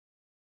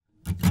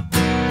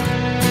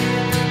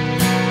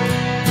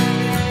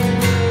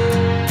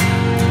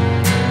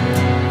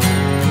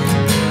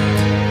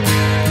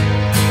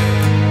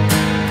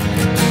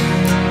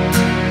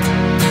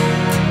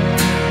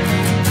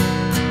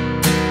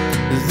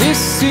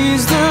This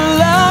is the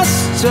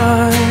last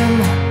time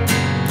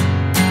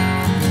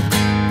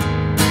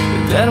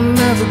that I'm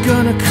ever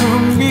gonna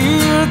come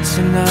here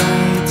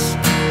tonight.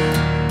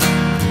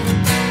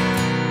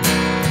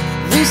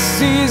 This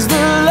is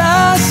the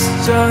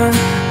last time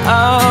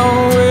I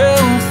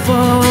will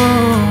fall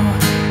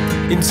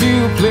into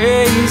a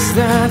place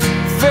that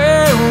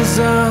fails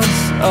us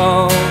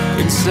all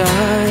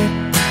inside.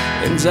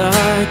 And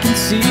I can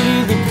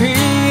see the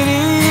pain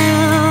in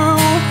you,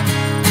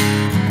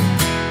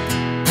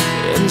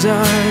 and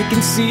I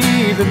can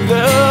see the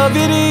love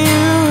in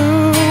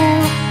you.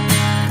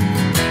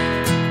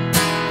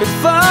 But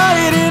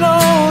fighting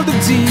all the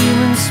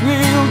demons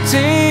will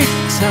take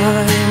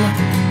time.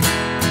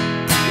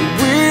 It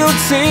will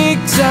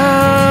take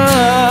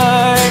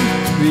time.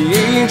 The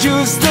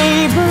angels, they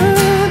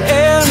burn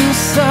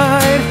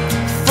inside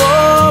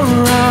for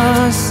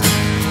us.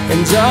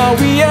 And are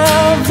we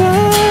ever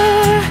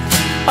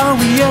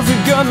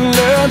gonna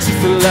learn to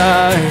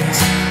fly?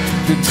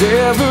 The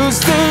devils,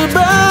 they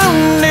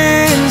burn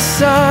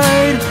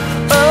inside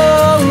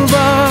of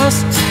us.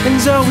 And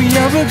are we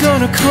ever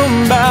gonna come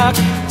back?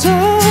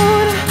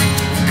 Don't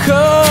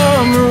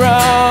come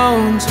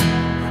around.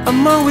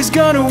 I'm always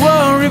gonna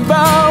worry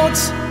about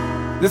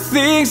the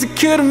things that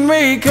couldn't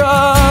make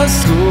us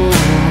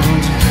good.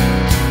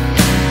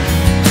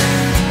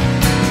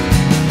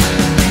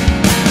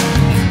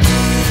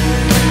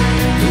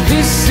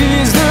 This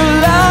is the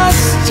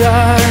last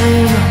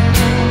time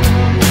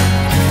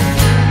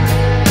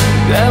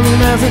that I'm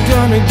never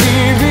gonna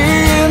give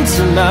in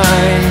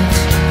tonight.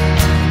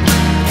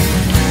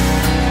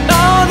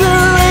 All the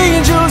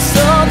angels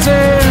or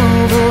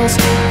devils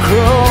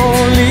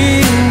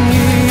crawling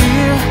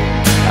here,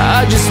 I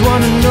just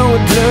wanna know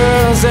what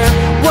blurs and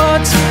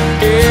what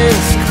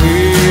is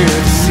clear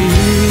to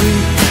see.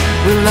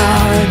 Well,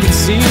 I can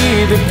see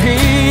the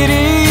pain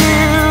in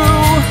you,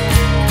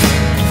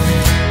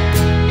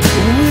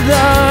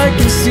 I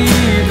can see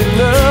the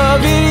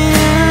love in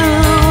you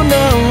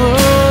now.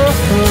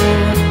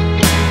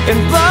 And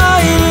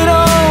fighting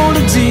all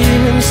the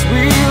demons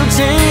will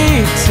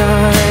take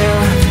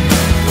time.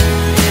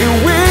 It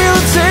will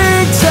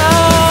take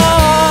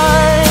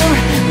time.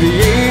 The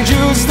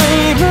angels,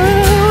 they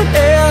burn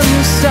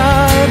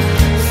inside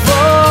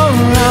for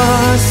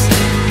us.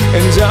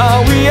 And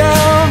are we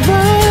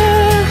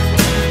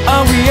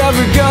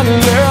ever gonna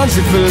learn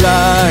to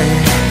fly?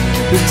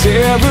 The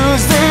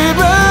devils, they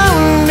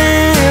burn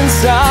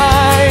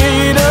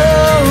inside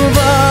of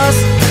us.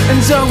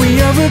 And are we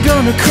ever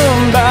gonna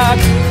come back?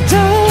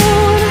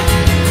 Don't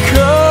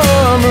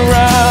come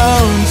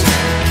around.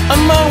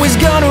 I'm always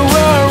gonna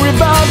worry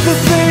about the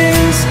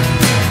things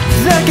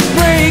that could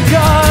break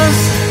us.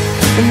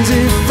 And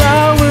if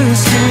I was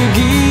to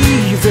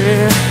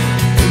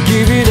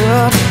give it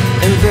up,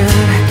 and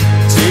then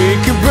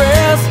take a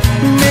breath,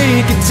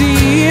 make it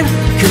deep,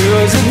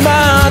 'cause it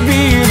might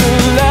be the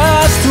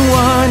last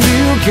one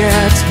you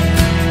get,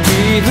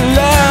 be the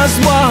last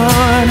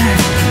one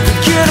that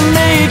could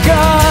make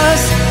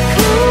us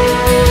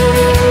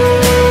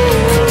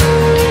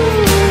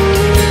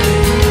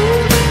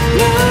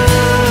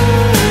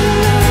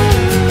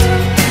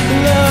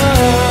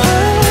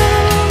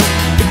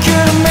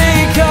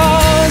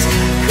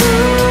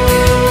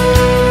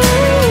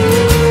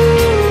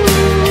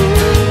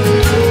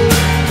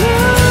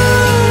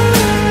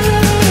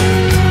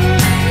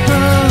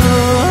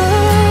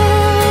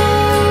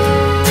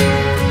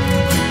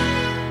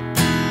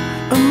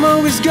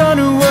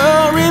gonna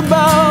worry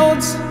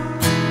about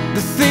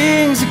the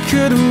things that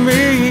could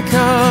make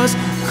us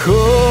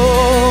cold.